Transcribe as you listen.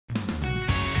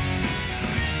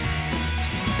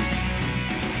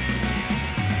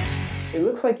It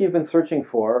looks like you've been searching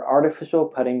for artificial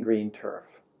putting green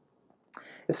turf.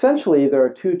 Essentially, there are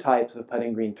two types of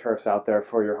putting green turfs out there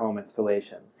for your home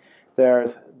installation.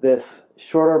 There's this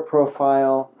shorter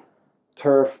profile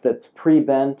turf that's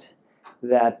pre-bent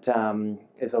that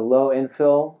is a low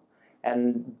infill,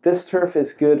 and this turf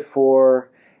is good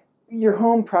for your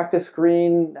home practice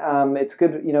green. It's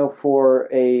good, for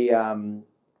a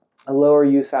lower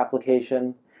use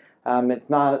application. It's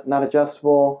not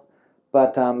adjustable,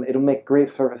 but it'll make great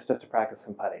surface just to practice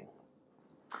some putting.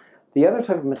 The other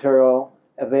type of material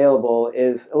available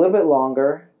is a little bit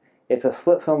longer. It's a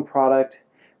slip film product,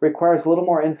 requires a little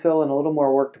more infill and a little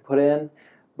more work to put in,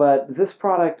 but this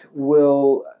product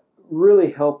will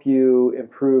really help you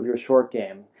improve your short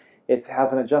game. It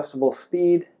has an adjustable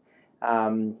speed,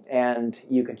 and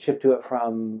you can chip to it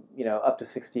from up to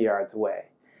 60 yards away.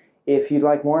 If you'd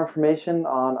like more information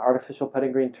on artificial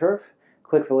putting green turf,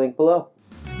 click the link below.